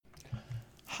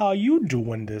how you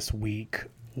doing this week?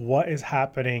 What is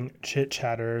happening, chit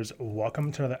chatters?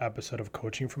 Welcome to another episode of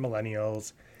Coaching for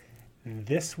Millennials.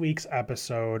 This week's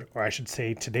episode, or I should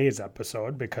say today's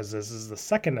episode, because this is the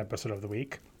second episode of the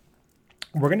week,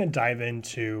 we're going to dive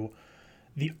into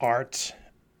the art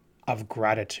of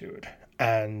gratitude.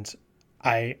 And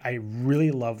I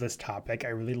really love this topic. I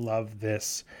really love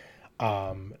this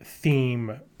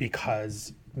theme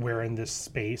because we're in this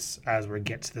space as we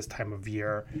get to this time of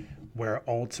year where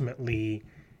ultimately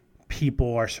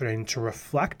people are starting to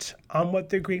reflect on what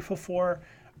they're grateful for.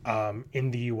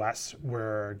 In the US,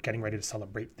 we're getting ready to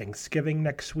celebrate Thanksgiving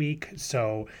next week.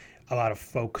 So a lot of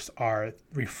folks are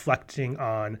reflecting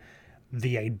on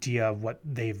the idea of what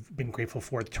they've been grateful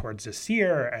for towards this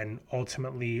year and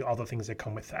ultimately all the things that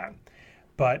come with that.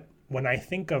 But when I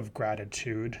think of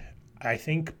gratitude, I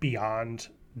think beyond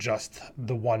just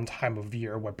the one time of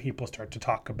year where people start to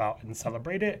talk about and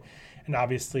celebrate it. And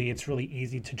obviously it's really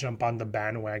easy to jump on the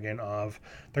bandwagon of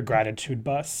the gratitude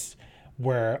bus,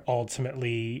 where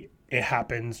ultimately it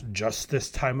happens just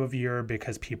this time of year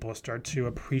because people start to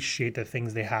appreciate the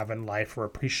things they have in life or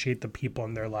appreciate the people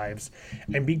in their lives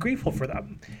and be grateful for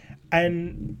them.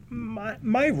 And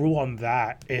my rule on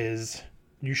that is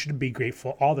you should be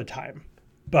grateful all the time.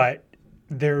 But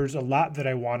there's a lot that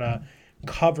I want to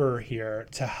cover here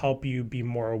to help you be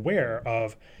more aware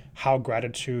of how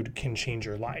gratitude can change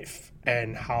your life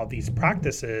and how these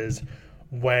practices,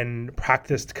 when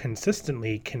practiced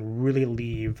consistently, can really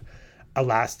leave a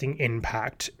lasting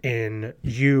impact in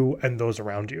you and those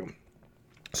around you.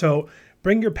 So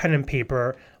bring your pen and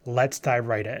paper. Let's dive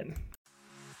right in.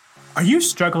 Are you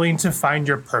struggling to find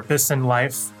your purpose in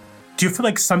life? Do you feel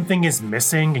like something is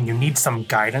missing and you need some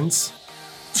guidance?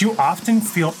 Do you often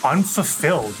feel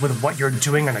unfulfilled with what you're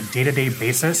doing on a day-to-day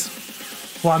basis?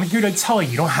 Well, I'm here to tell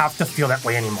you don't have to feel that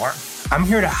way anymore. I'm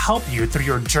here to help you through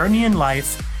your journey in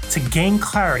life to gain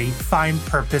clarity, find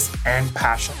purpose, and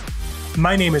passion.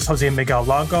 My name is Jose Miguel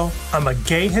Longo. I'm a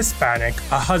gay Hispanic,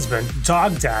 a husband,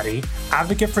 dog daddy,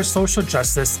 advocate for social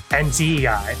justice and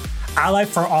DEI, ally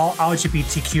for all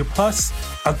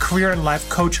LGBTQ+, a career and life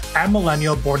coach and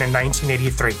millennial born in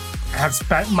 1983. I have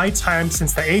spent my time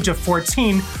since the age of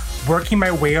 14 working my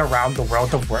way around the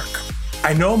world of work.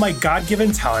 I know my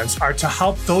God-given talents are to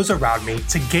help those around me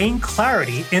to gain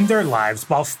clarity in their lives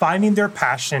while finding their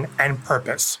passion and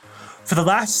purpose. For the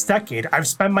last decade, I've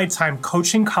spent my time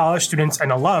coaching college students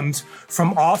and alums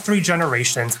from all three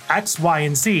generations, X, Y,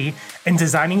 and Z, in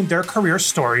designing their career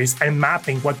stories and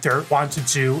mapping what they want to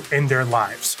do in their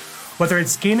lives. Whether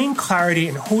it's gaining clarity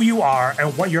in who you are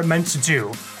and what you're meant to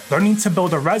do, learning to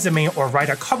build a resume or write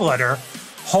a cover letter,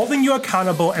 holding you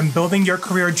accountable and building your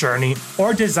career journey,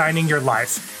 or designing your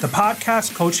life, the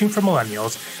podcast Coaching for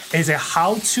Millennials is a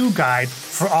how-to guide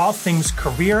for all things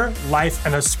career, life,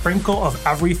 and a sprinkle of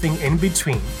everything in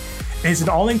between. It is an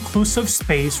all-inclusive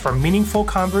space for meaningful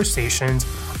conversations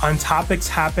on topics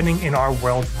happening in our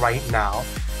world right now.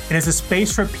 It is a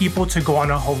space for people to go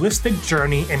on a holistic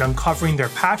journey in uncovering their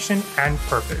passion and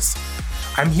purpose.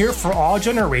 I'm here for all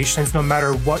generations, no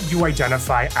matter what you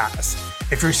identify as.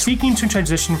 If you're seeking to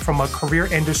transition from a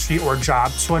career industry or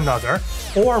job to another,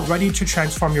 or ready to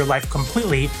transform your life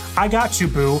completely, I got you,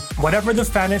 boo. Whatever the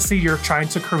fantasy you're trying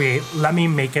to create, let me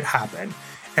make it happen.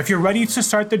 If you're ready to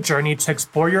start the journey to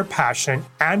explore your passion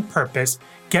and purpose,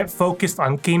 get focused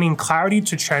on gaining clarity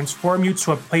to transform you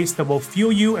to a place that will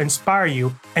fuel you, inspire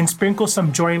you, and sprinkle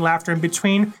some joy and laughter in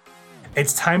between,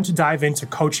 it's time to dive into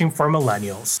Coaching for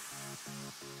Millennials.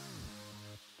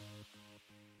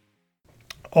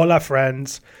 Hola,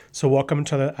 friends. So welcome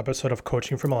to the episode of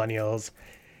Coaching for Millennials.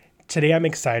 Today I'm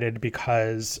excited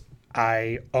because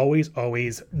I always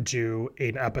do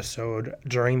an episode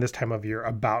during this time of year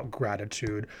about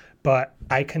gratitude, but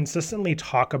I consistently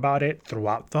talk about it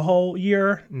throughout the whole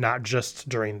year, not just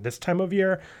during this time of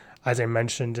year. As I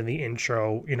mentioned in the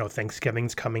intro,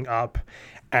 Thanksgiving's coming up.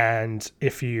 And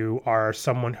if you are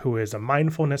someone who is a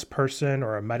mindfulness person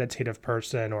or a meditative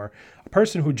person or a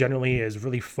person who generally is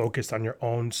really focused on your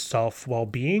own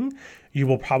self-well-being, you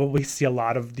will probably see a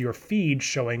lot of your feed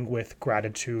showing with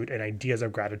gratitude and ideas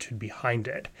of gratitude behind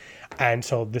it. And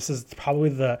so this is probably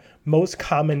the most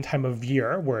common time of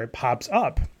year where it pops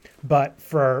up. But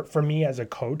for me as a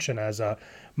coach and as a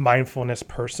mindfulness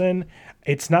person,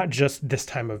 it's not just this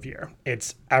time of year.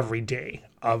 It's every day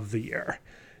of the year.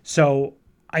 So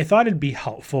I thought it'd be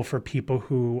helpful for people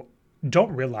who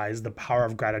don't realize the power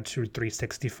of gratitude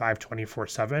 365,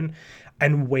 24/7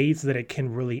 and ways that it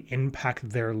can really impact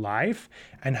their life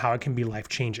and how it can be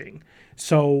life-changing.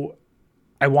 So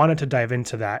I wanted to dive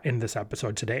into that in this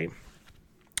episode today.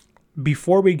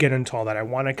 Before we get into all that, I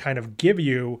want to kind of give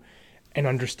you an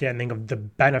understanding of the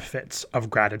benefits of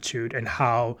gratitude and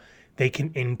how they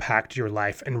can impact your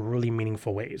life in really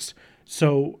meaningful ways.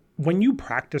 So when you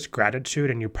practice gratitude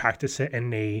and you practice it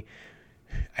in I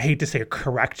hate to say a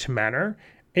correct manner,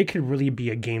 it could really be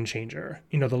a game changer.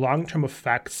 The long-term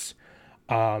effects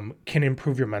can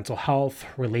improve your mental health,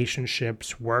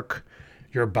 relationships, work,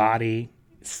 your body,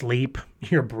 sleep,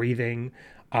 your breathing.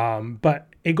 But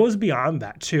it goes beyond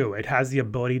that too. It has the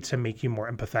ability to make you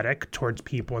more empathetic towards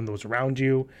people and those around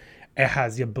you. It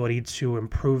has the ability to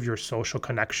improve your social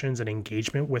connections and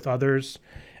engagement with others.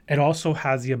 It also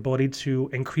has the ability to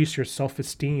increase your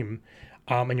self-esteem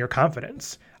and your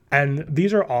confidence. And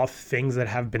these are all things that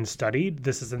have been studied.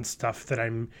 This isn't stuff that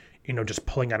I'm, just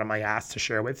pulling out of my ass to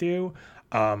share with you.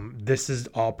 This is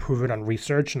all proven on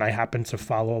research, and I happen to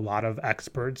follow a lot of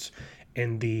experts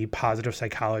in the positive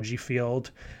psychology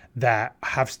field that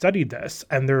have studied this.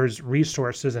 And there's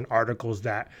resources and articles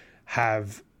that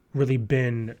have really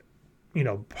been,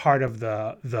 part of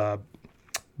the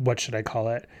what should I call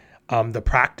it? The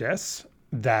practice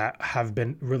that have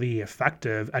been really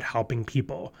effective at helping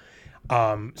people.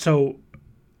 So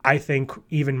I think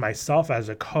even myself as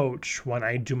a coach, when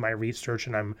I do my research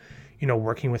and I'm,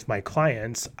 working with my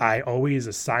clients, I always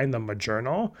assign them a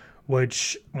journal,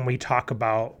 which when we talk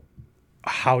about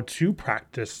how to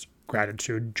practice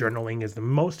gratitude, journaling is the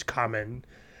most common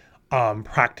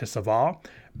practice of all.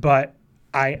 But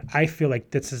I feel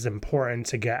like this is important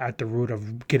to get at the root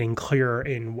of getting clear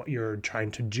in what you're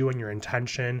trying to do and your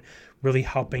intention, really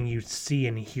helping you see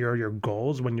and hear your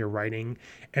goals when you're writing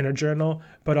in a journal,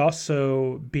 but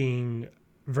also being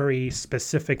very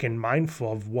specific and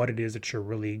mindful of what it is that you're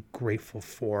really grateful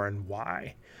for and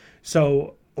why.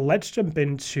 So let's jump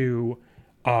into,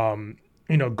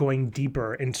 going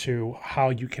deeper into how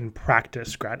you can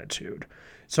practice gratitude.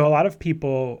 So a lot of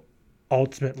people,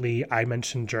 ultimately, I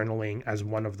mentioned journaling as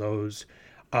one of those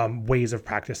ways of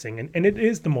practicing. And it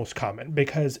is the most common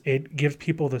because it gives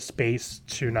people the space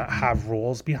to not have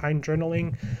rules behind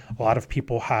journaling. A lot of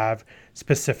people have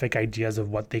specific ideas of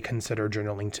what they consider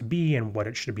journaling to be and what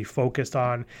it should be focused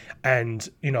on. And,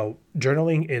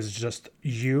 journaling is just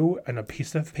you and a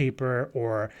piece of paper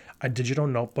or a digital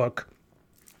notebook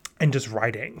and just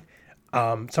writing.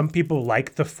 Some people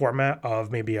like the format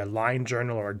of maybe a line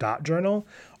journal or a dot journal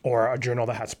or a journal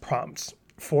that has prompts.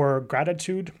 For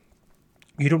gratitude,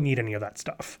 you don't need any of that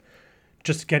stuff.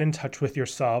 Just get in touch with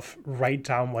yourself, write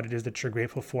down what it is that you're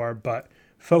grateful for, but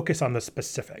focus on the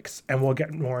specifics. And we'll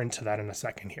get more into that in a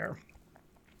second here.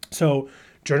 So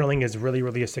journaling is really,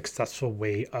 really a successful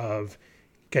way of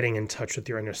getting in touch with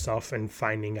your inner self and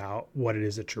finding out what it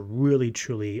is that you're really,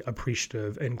 truly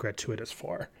appreciative and gratuitous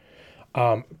for.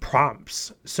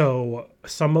 Prompts. So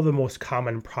some of the most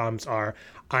common prompts are,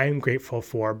 I am grateful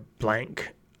for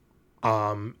blank.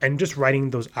 And just writing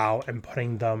those out and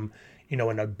putting them, in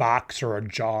a box or a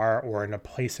jar or in a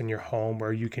place in your home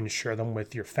where you can share them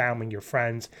with your family, your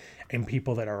friends, and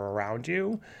people that are around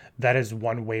you. That is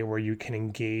one way where you can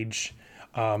engage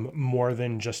more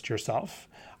than just yourself.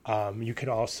 You could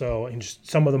also, and just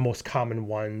some of the most common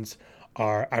ones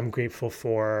are, I'm grateful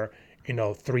for,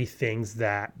 3 things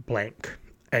that blank.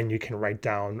 And you can write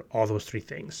down all those 3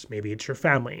 things. Maybe it's your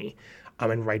family.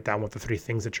 And write down what the 3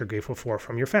 things that you're grateful for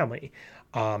from your family.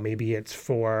 Maybe it's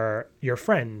for your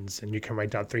friends, and you can write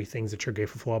down 3 things that you're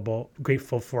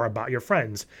grateful for about your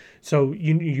friends. So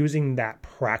using that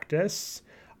practice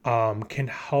can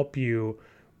help you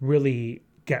really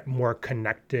get more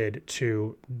connected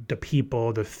to the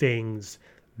people, the things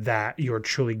that you're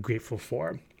truly grateful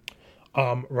for.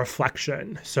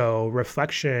 Reflection. So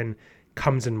reflection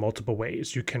comes in multiple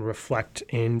ways. You can reflect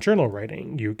in journal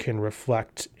writing. You can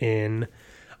reflect in,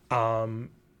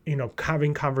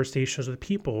 having conversations with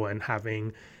people and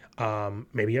having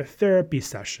maybe a therapy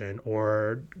session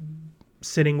or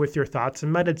sitting with your thoughts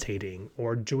and meditating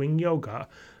or doing yoga.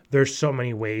 There's so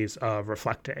many ways of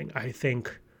reflecting. I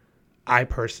think I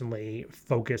personally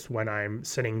focus when I'm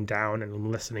sitting down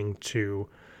and listening to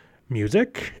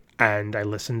music, and I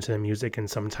listen to music and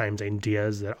sometimes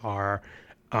ideas that are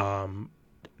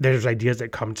there's ideas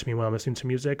that come to me when I'm listening to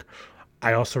music.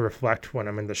 I also reflect when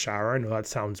I'm in the shower. I know that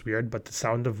sounds weird, but the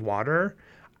sound of water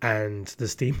and the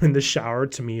steam in the shower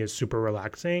to me is super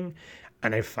relaxing,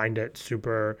 and I find it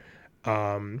super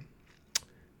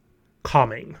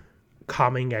calming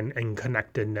and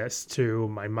connectedness to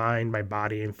my mind, my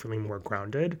body, and feeling more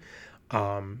grounded.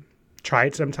 Try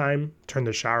it sometime, turn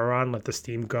the shower on, let the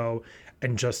steam go,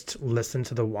 and just listen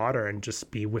to the water and just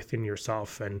be within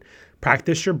yourself and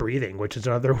practice your breathing, which is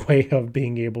another way of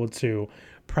being able to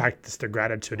practice the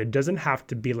gratitude. It doesn't have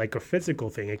to be like a physical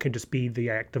thing. It could just be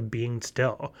the act of being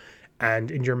still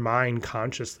and in your mind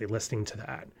consciously listening to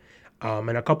that.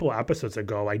 And a couple of episodes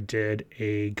ago, I did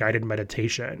a guided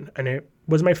meditation, and it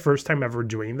was my first time ever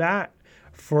doing that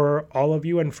for all of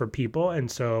you and for people.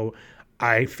 And so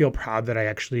I feel proud that I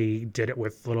actually did it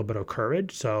with a little bit of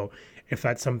courage. So if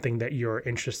that's something that you're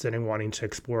interested in wanting to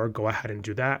explore, go ahead and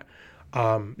do that.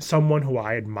 Someone who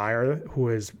I admire who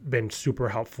has been super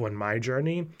helpful in my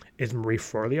journey is Marie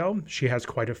Forleo. She has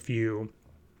quite a few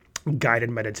guided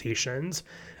meditations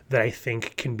that I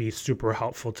think can be super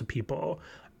helpful to people.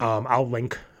 I'll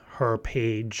link her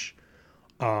page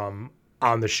on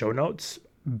the show notes,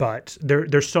 but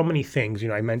there's so many things.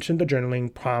 I mentioned the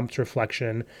journaling, prompts,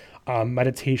 reflection,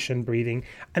 meditation, breathing,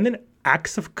 and then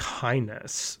acts of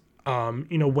kindness.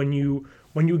 When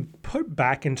you put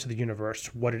back into the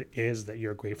universe what it is that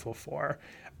you're grateful for,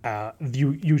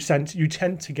 you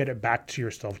tend to get it back to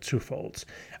yourself twofold.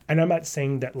 And I'm not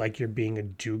saying that like you're being a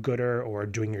do-gooder or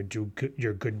doing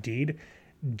your good deed.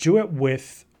 Do it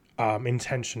with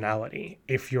intentionality.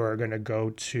 If you're going to go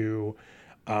to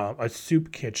a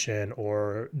soup kitchen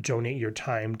or donate your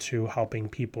time to helping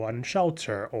people on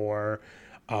shelter or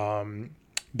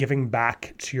giving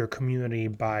back to your community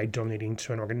by donating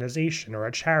to an organization or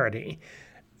a charity,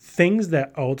 things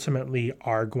that ultimately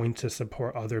are going to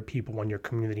support other people in your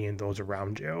community and those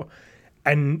around you,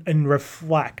 and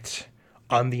reflect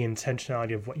on the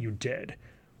intentionality of what you did.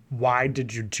 Why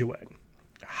did you do it?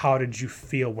 How did you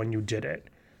feel when you did it?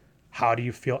 How do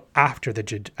you feel after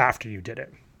you did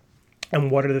it?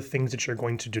 And what are the things that you're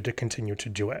going to do to continue to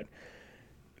do it?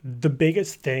 The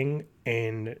biggest thing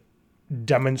in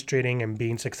demonstrating and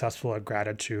being successful at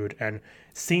gratitude and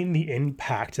seeing the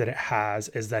impact that it has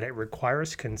is that it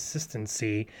requires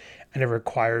consistency and it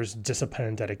requires discipline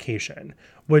and dedication,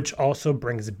 which also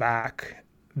brings back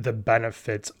the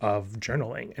benefits of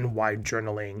journaling and why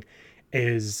journaling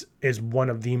is one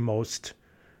of the most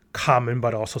common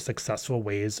but also successful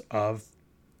ways of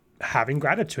having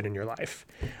gratitude in your life.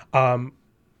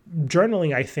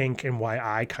 Journaling, I think, and why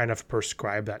I kind of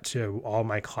prescribe that to all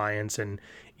my clients and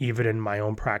even in my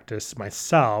own practice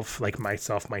myself,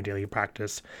 my daily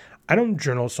practice, I don't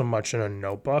journal so much in a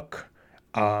notebook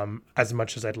as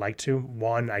much as I'd like to.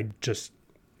 One, I just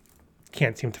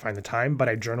can't seem to find the time, but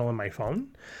I journal in my phone.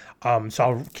 So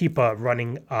I'll keep a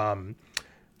running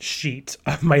sheet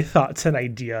of my thoughts and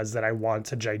ideas that I want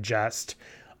to digest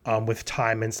with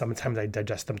time. And sometimes I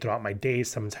digest them throughout my day.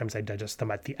 Sometimes I digest them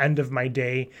at the end of my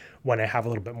day when I have a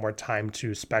little bit more time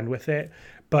to spend with it.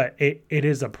 But it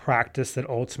is a practice that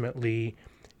ultimately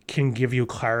can give you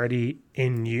clarity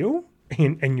in you,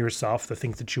 in yourself, the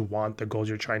things that you want, the goals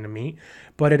you're trying to meet.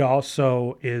 But it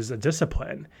also is a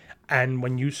discipline. And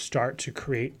when you start to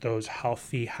create those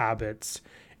healthy habits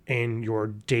in your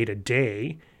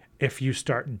day-to-day, if you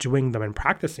start doing them and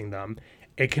practicing them,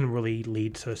 it can really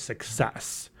lead to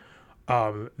success.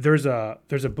 There's a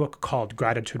book called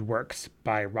Gratitude Works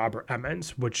by Robert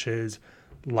Emmons, which is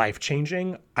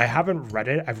life-changing. I haven't read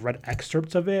it. I've read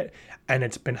excerpts of it, and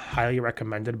it's been highly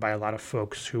recommended by a lot of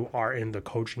folks who are in the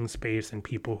coaching space and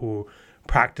people who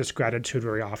practice gratitude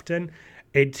very often.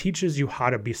 It teaches you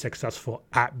how to be successful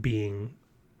at being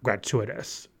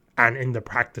gratuitous and in the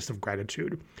practice of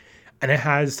gratitude. And it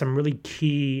has some really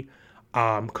key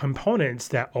components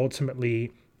that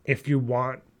ultimately, if you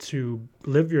want to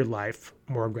live your life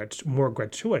more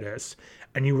gratuitous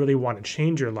and you really want to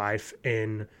change your life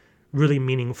in really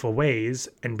meaningful ways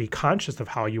and be conscious of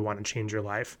how you want to change your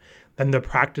life, then the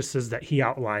practices that he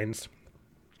outlines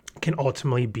can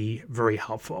ultimately be very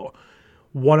helpful.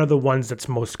 One of the ones that's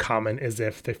most common is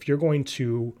if you're going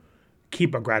to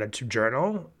keep a gratitude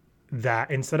journal, that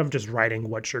instead of just writing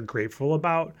what you're grateful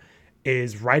about,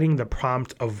 is writing the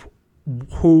prompt of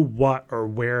who, what, or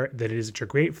where that it is that you're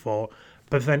grateful,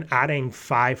 but then adding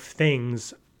 5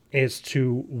 things as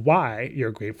to why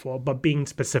you're grateful, but being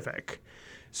specific.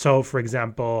 So, for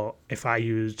example, if I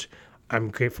used, I'm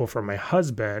grateful for my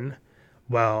husband,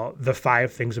 well, the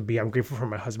 5 things would be, I'm grateful for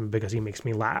my husband because he makes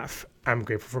me laugh. I'm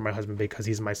grateful for my husband because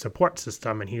he's my support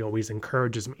system and he always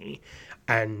encourages me.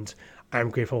 And I'm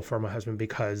grateful for my husband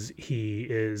because he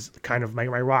is kind of my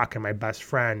rock and my best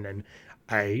friend. And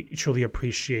I truly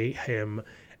appreciate him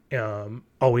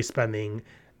always spending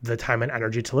the time and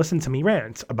energy to listen to me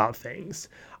rant about things.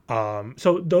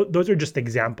 So those are just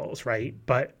examples, right?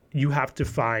 But you have to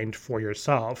find for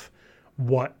yourself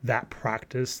what that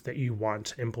practice that you want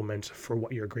to implement for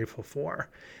what you're grateful for.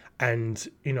 And,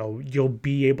 you'll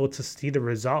be able to see the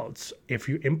results if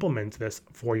you implement this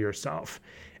for yourself.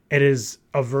 It is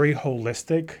a very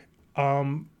holistic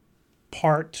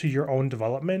part to your own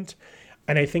development.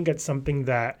 And I think it's something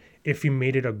that if you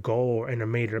made it a goal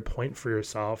and made it a point for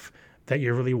yourself, that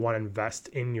you really want to invest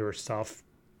in yourself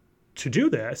to do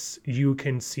this, you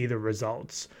can see the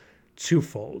results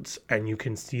twofolds, and you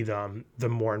can see them the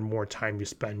more and more time you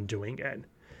spend doing it.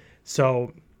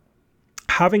 So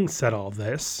having said all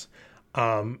this,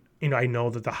 I know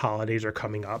that the holidays are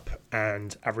coming up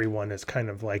and everyone is kind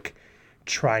of like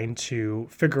trying to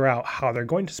figure out how they're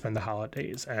going to spend the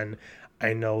holidays. And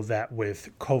I know that with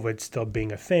COVID still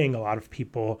being a thing, a lot of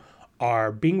people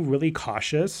are being really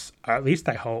cautious, or at least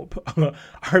I hope,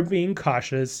 are being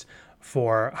cautious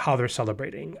for how they're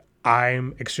celebrating.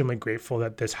 I'm extremely grateful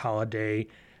that this holiday,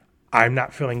 I'm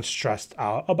not feeling stressed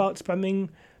out about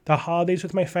spending the holidays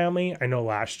with my family. I know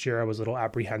last year I was a little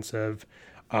apprehensive.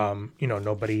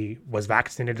 Nobody was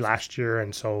vaccinated last year,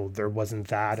 and so there wasn't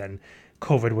that, and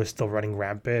COVID was still running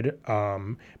rampant.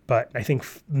 But I think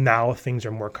now things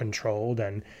are more controlled,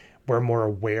 and we're more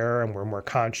aware, and we're more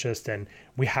conscious, and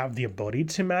we have the ability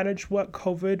to manage what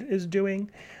COVID is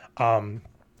doing.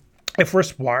 If we're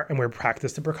smart and we're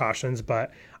practice the precautions,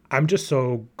 but I'm just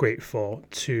so grateful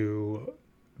to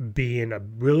be in a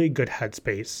really good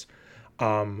headspace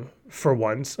for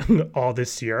once all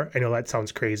this year. I know that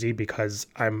sounds crazy because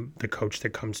I'm the coach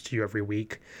that comes to you every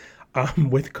week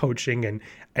with coaching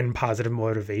and positive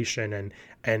motivation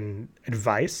and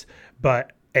advice,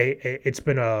 but it's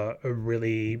been a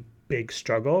really big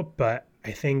struggle. But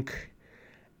I think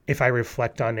if I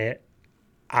reflect on it,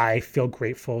 I feel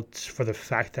grateful for the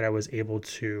fact that I was able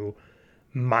to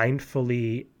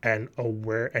mindfully and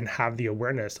aware and have the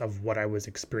awareness of what I was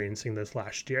experiencing this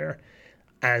last year.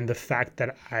 And the fact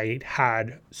that I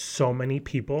had so many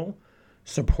people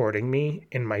supporting me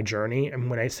in my journey. And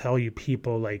when I tell you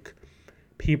people, like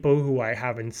people who I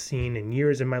haven't seen in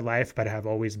years in my life, but have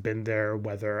always been there,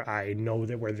 whether I know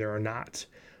that we're there or not,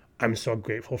 I'm so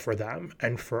grateful for them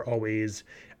and for always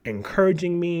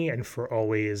encouraging me and for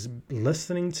always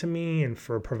listening to me and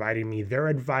for providing me their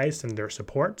advice and their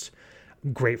support.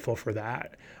 Grateful for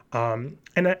that. And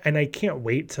I can't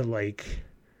wait to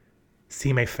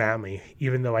see my family,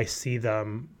 even though I see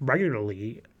them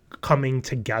regularly coming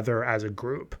together as a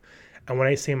group. And when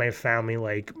I say my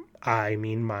family, I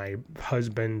mean my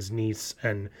husband's niece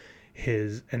and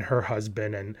her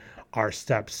husband and our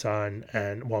stepson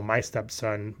and my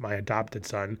stepson, my adopted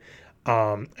son,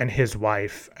 and his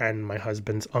wife and my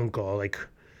husband's uncle.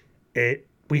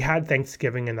 We had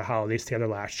Thanksgiving and the holidays together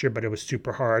last year, but it was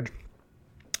super hard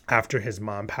after his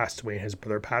mom passed away and his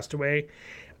brother passed away.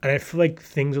 And I feel like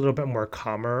things are a little bit more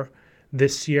calmer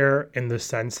this year in the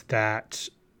sense that,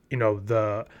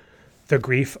 the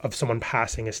grief of someone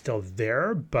passing is still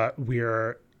there, but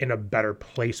we're in a better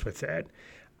place with it.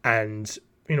 And,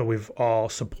 we've all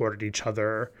supported each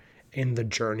other in the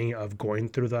journey of going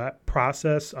through that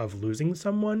process of losing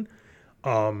someone.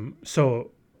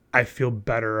 So I feel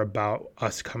better about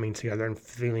us coming together and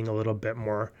feeling a little bit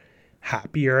more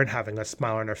happier and having a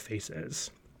smile on our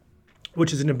faces,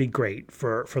 which is going to be great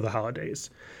for the holidays.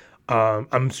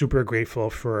 I'm super grateful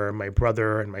for my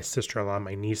brother and my sister-in-law,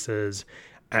 my nieces,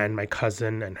 and my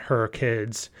cousin and her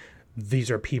kids.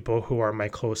 These are people who are my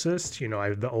closest.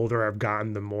 The older I've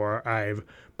gotten, the more I've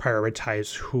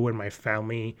prioritized who in my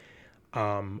family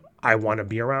I want to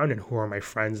be around and who are my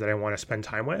friends that I want to spend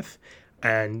time with.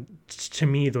 And to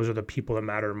me, those are the people that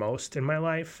matter most in my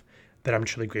life that I'm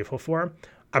truly grateful for.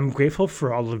 I'm grateful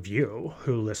for all of you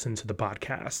who listen to the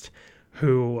podcast,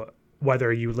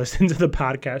 whether you listen to the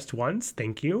podcast once,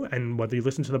 thank you. And whether you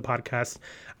listen to the podcast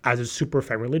as a super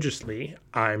fan religiously,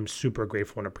 I'm super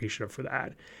grateful and appreciative for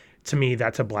that. To me,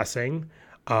 that's a blessing.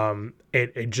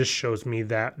 It just shows me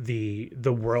that the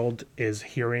world is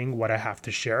hearing what I have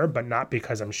to share, but not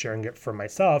because I'm sharing it for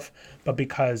myself, but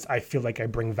because I feel like I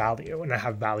bring value and I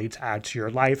have value to add to your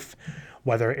life,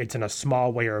 whether it's in a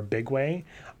small way or a big way.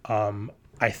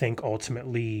 I think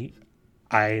ultimately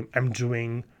I'm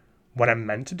doing what I'm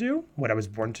meant to do, what I was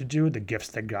born to do, the gifts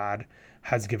that God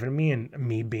has given me, and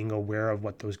me being aware of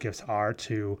what those gifts are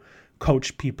to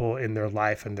coach people in their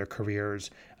life and their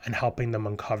careers and helping them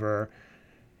uncover,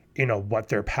 what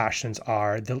their passions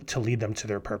are to lead them to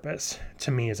their purpose, to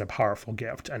me is a powerful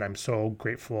gift. And I'm so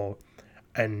grateful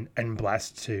and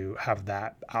blessed to have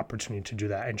that opportunity to do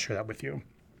that and share that with you.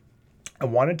 I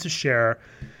wanted to share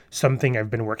something I've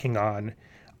been working on,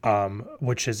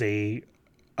 which is a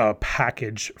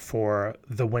package for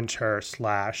the winter /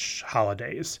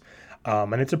 holidays.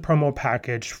 And it's a promo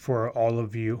package for all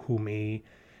of you who may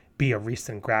be a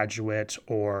recent graduate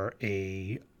or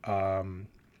a,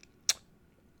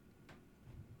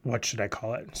 what should I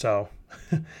call it? So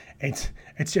it's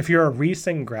if you're a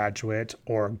recent graduate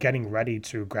or getting ready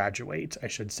to graduate, I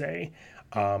should say,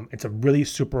 it's a really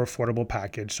super affordable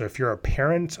package. So if you're a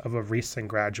parent of a recent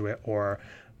graduate or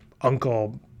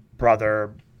uncle,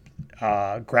 brother,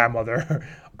 grandmother,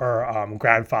 or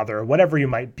grandfather, or whatever you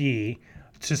might be,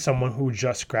 to someone who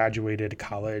just graduated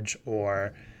college,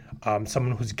 or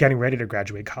someone who's getting ready to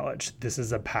graduate college. This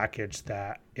is a package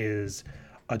that is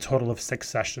a total of 6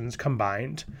 sessions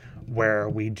combined, where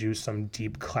we do some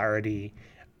deep clarity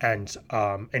and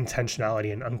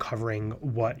intentionality in uncovering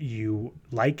what you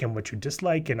like and what you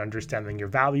dislike, and understanding your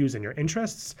values and your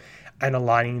interests, and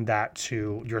aligning that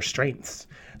to your strengths.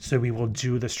 So we will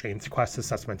do the Strengths Quest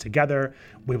assessment together.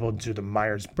 We will do the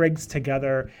Myers-Briggs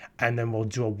together, and then we'll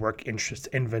do a work interest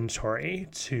inventory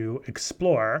to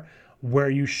explore where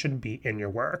you should be in your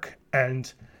work.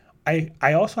 And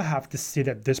I also have to say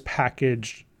that this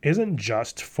package isn't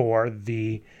just for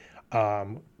the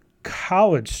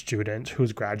college student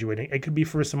who's graduating. It could be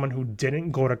for someone who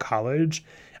didn't go to college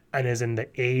and is in the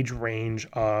age range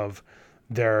of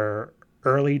their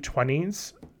early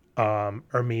 20s,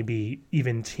 or maybe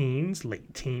even teens,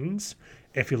 late teens,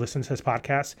 if you listen to this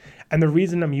podcast. And the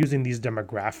reason I'm using these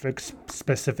demographics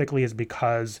specifically is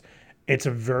because it's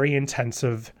a very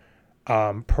intensive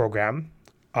program.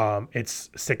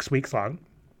 It's 6 weeks long.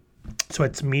 So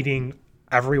it's meeting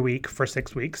every week for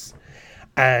 6 weeks.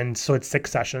 And so it's 6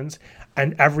 sessions.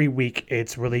 And every week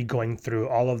it's really going through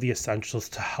all of the essentials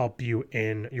to help you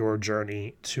in your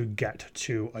journey to get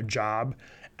to a job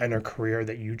and a career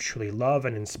that you truly love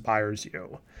and inspires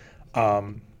you.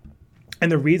 And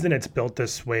the reason it's built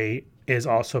this way is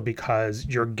also because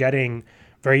you're getting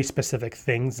very specific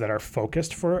things that are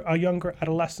focused for a younger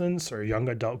adolescence or young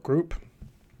adult group,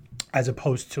 as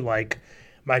opposed to like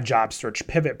my job search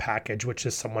pivot package, which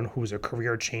is someone who's a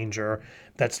career changer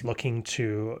that's looking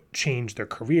to change their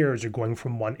careers or going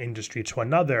from one industry to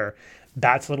another.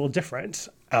 That's a little different.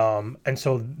 And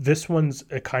so this one's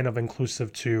a kind of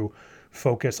inclusive to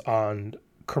focus on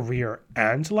career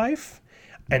and life.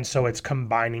 And so it's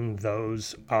combining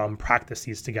those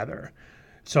practices together.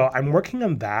 So I'm working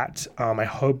on that. I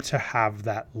hope to have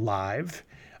that live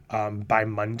by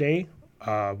Monday,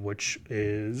 which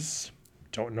is,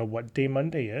 don't know what day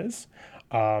Monday is.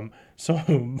 So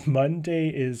Monday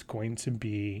is going to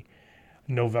be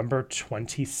November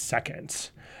 22nd.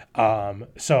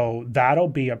 So that'll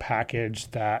be a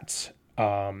package that,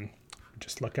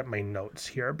 just look at my notes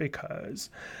here, because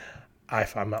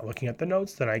if I'm not looking at the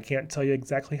notes, then I can't tell you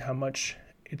exactly how much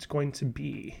it's going to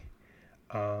be.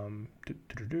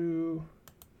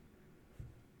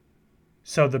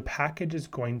 So the package is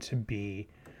going to be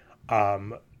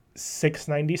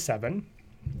 $697,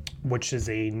 which is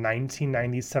a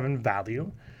 $1997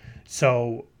 value.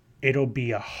 So it'll be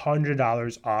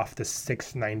 $100 off the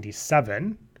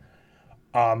 $697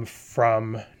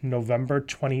 from November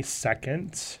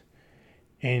 22nd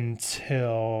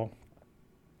until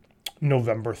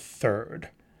November 3rd.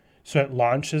 So it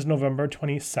launches November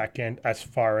 22nd as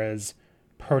far as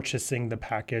purchasing the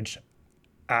package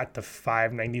at the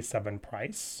 $597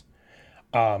 price.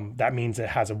 That means it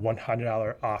has a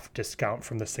 $100 off discount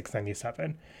from the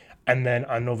 $697. And then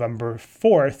on November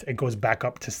 4th, it goes back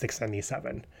up to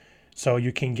 $697. So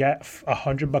you can get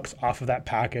 $100 off of that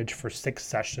package for 6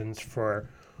 sessions for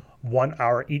 1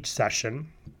 hour each session.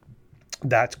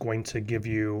 That's going to give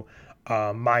you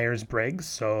Myers-Briggs.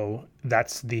 So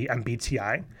that's the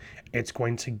MBTI. It's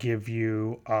going to give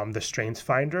you the Strengths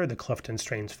Finder, the Clifton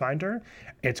Strengths Finder.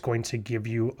 It's going to give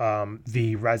you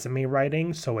the resume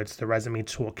writing. So it's the resume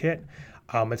toolkit.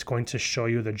 It's going to show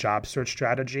you the job search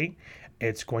strategy.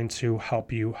 It's going to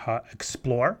help you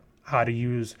explore how to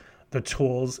use the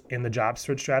tools in the job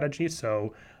search strategy.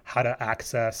 So how to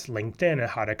access LinkedIn and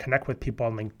how to connect with people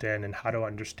on LinkedIn and how to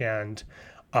understand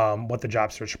what the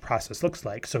job search process looks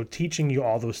like. So teaching you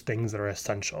all those things that are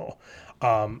essential.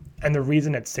 And the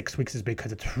reason it's 6 weeks is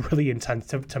because it's really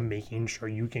intensive to making sure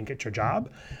you can get your job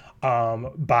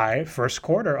by first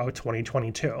quarter of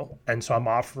 2022. And so I'm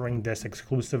offering this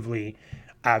exclusively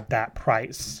at that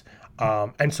price.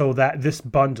 And so that this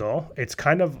bundle, it's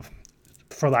kind of,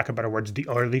 for lack of better words, the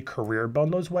early career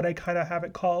bundle is what I kind of have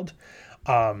it called.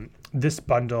 This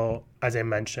bundle, as I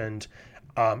mentioned,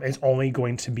 is only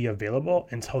going to be available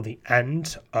until the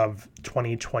end of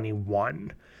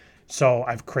 2021. So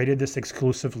I've created this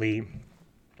exclusively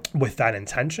with that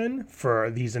intention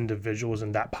for these individuals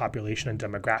in that population and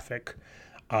demographic.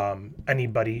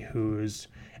 Anybody who's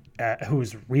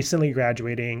recently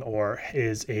graduating or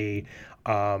is a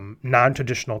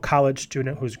non-traditional college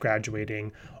student who's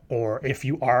graduating, or if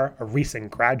you are a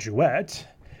recent graduate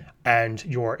and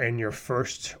you're in your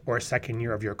first or second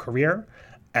year of your career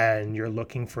and you're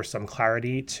looking for some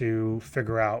clarity to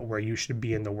figure out where you should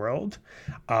be in the world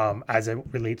as it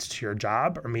relates to your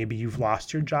job, or maybe you've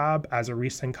lost your job as a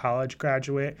recent college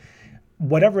graduate.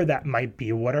 whatever that might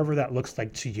be, whatever that looks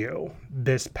like to you,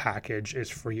 this package is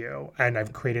for you. And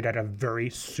I've created at a very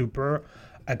super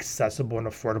accessible and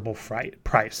affordable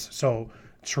price. So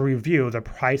to review, the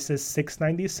price is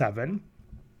 $697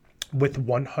 with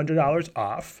 $100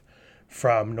 off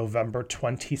from November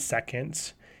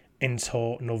 22nd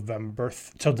until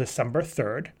December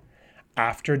 3rd.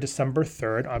 After December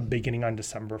 3rd, beginning on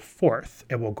December 4th,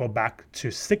 it will go back to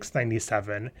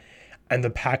 $697, and the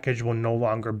package will no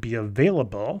longer be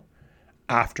available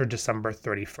after December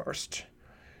 31st.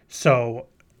 So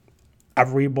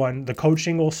the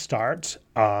coaching will start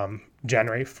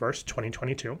January 1st,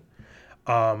 2022.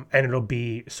 And it'll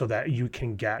be so that you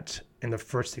can get in the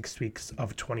first 6 weeks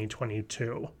of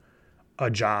 2022 a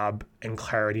job and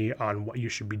clarity on what you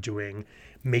should be doing,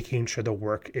 making sure the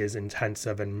work is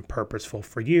intensive and purposeful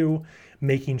for you,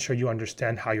 making sure you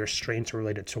understand how your strengths are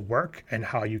related to work and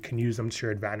how you can use them to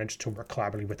your advantage to work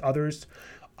collaboratively with others,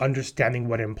 understanding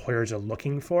what employers are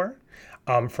looking for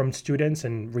from students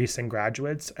and recent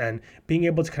graduates, and being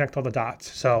able to connect all the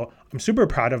dots. So I'm super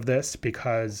proud of this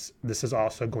because this is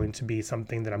also going to be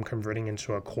something that I'm converting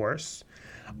into a course.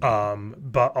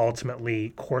 But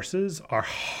ultimately, courses are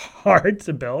hard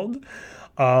to build,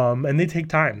 and they take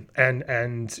time. And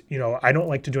I don't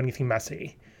like to do anything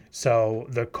messy. So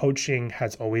the coaching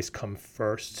has always come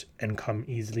first and come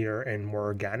easier and more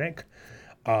organic.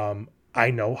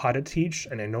 I know how to teach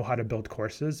and I know how to build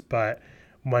courses, but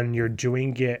when you're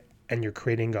doing it and you're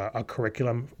creating a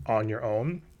curriculum on your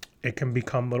own, it can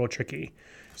become a little tricky.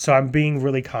 So I'm being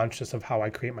really conscious of how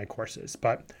I create my courses.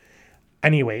 But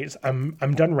anyways,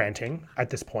 I'm done ranting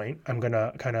at this point. I'm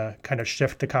gonna kind of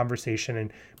shift the conversation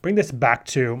and bring this back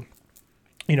to,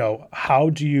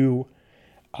 how do you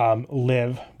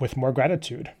live with more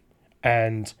gratitude,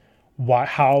 and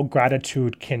how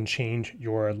gratitude can change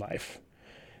your life.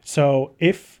 So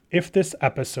if this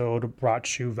episode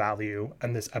brought you value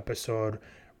and this episode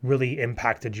really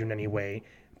impacted you in any way,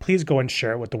 please go and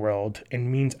share it with the world. It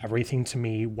means everything to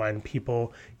me when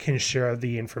people can share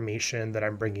the information that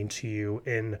I'm bringing to you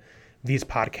in these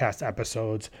podcast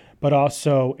episodes. But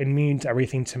also it means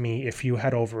everything to me if you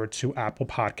head over to Apple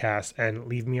Podcasts and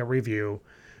leave me a review,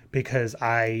 because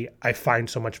I find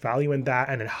so much value in that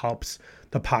and it helps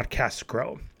the podcast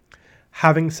grow.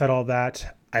 Having said all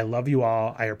that, I love you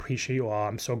all. I appreciate you all.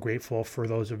 I'm so grateful for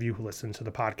those of you who listen to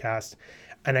the podcast,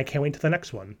 and I can't wait to the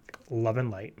next one. Love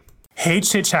and light. Hey,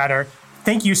 Chit Chatter.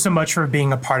 Thank you so much for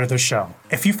being a part of the show.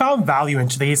 If you found value in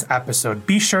today's episode,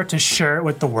 be sure to share it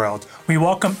with the world. We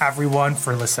welcome everyone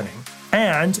for listening.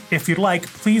 And if you'd like,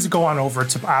 please go on over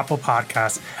to Apple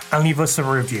Podcasts and leave us a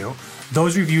review.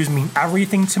 Those reviews mean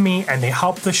everything to me, and they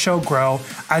help the show grow,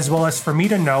 as well as for me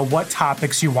to know what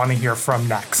topics you want to hear from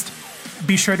next.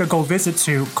 Be sure to go visit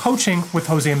to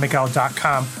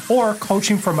coachingwithjosemiguel.com or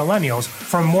Coaching for Millennials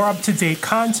for more up-to-date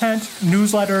content,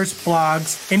 newsletters,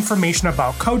 blogs, information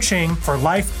about coaching for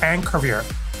life and career.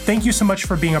 Thank you so much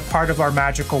for being a part of our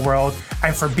magical world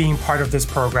and for being part of this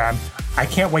program. I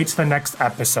can't wait to the next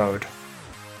episode.